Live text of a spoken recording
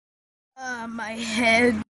My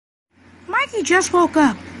head. Mikey just woke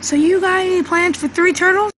up, so you got any plans for three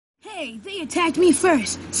turtles? Hey, they attacked me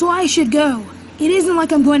first, so I should go. It isn't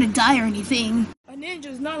like I'm going to die or anything. A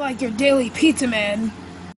ninja's not like your daily pizza man.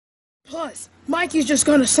 Plus, Mikey's just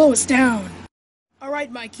gonna slow us down.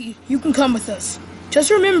 Alright, Mikey, you can come with us.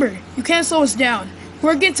 Just remember, you can't slow us down.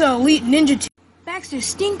 We're against an elite ninja team. Baxter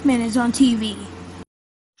Stinkman is on TV.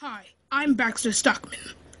 Hi, I'm Baxter Stockman,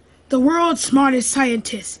 the world's smartest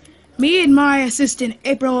scientist. Me and my assistant,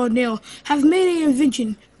 April O'Neil, have made an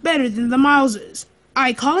invention better than the Mileses.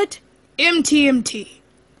 I call it Tmnt.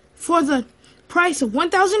 For the price of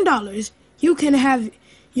 $1,000, you can have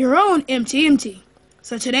your own Tmnt.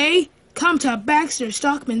 So today, come to Baxter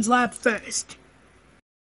Stockman's lab first.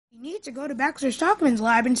 You need to go to Baxter Stockman's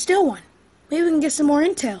lab and steal one. Maybe we can get some more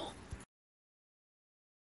intel.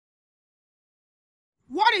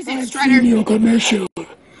 What is it, I've Strider? seen your commercial.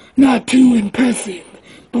 Not too impressive.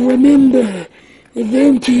 But remember, the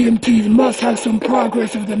MTMTs must have some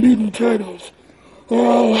progress of the mutant turtles, or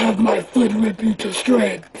I'll have my foot rip you to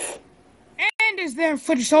shreds. And is there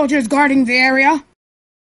foot soldiers guarding the area?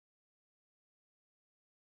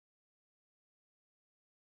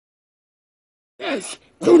 Yes,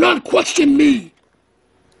 do not question me.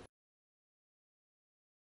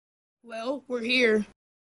 Well, we're here.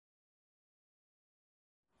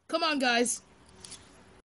 Come on, guys.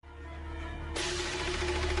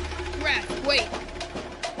 Raph, wait.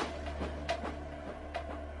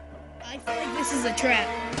 I feel like this is a trap.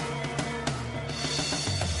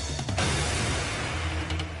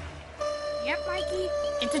 Yep, Mikey,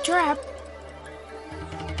 it's a trap.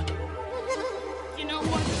 You know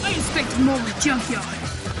what? I expected more of a junkyard.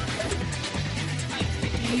 I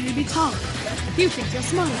expected you to be taller. You think you're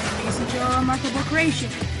smaller than me since you're a remarkable creation.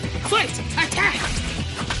 Fight! Attack!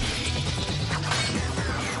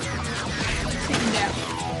 Take him down.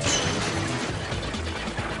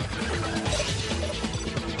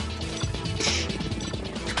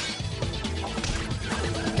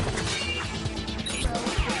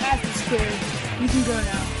 The path is clear. You can go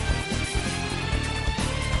now.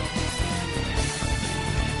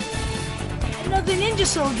 Another ninja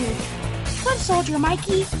soldier. Foot soldier,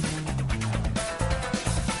 Mikey.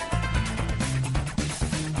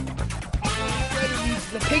 Freddy needs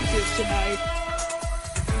the pictures tonight.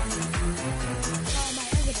 All my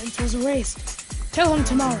evidence was erased. Tell him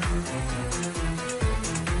tomorrow.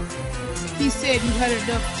 He said you had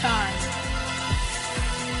enough time.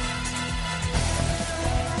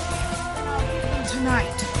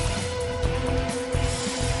 Tonight.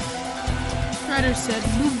 Shredder said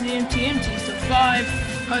move the MTMTs to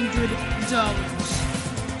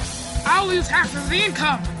 $500. I'll lose half of the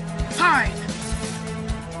income. Fine.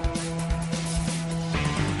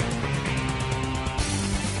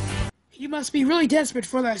 You must be really desperate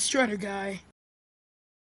for that Shredder guy.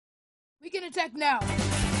 We can attack now.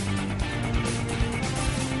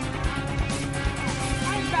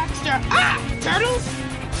 I'm Baxter. Ah! Turtles?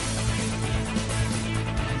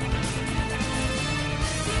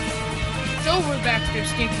 It's over, Baxter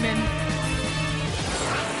Stinkman.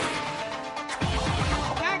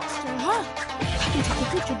 Baxter, huh? I can take the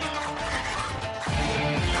picture now.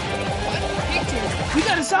 What? Picture? We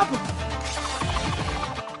gotta stop him.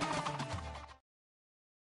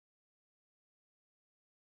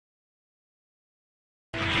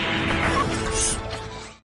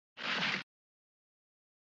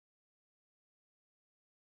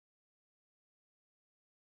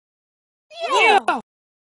 Yeah.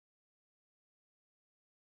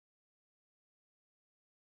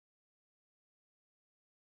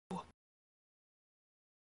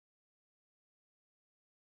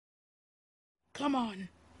 Come on.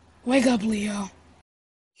 Wake up, Leo.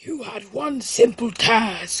 You had one simple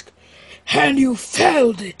task, and you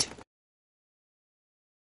failed it.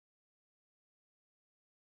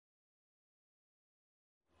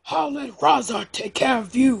 I'll let Razar take care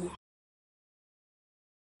of you.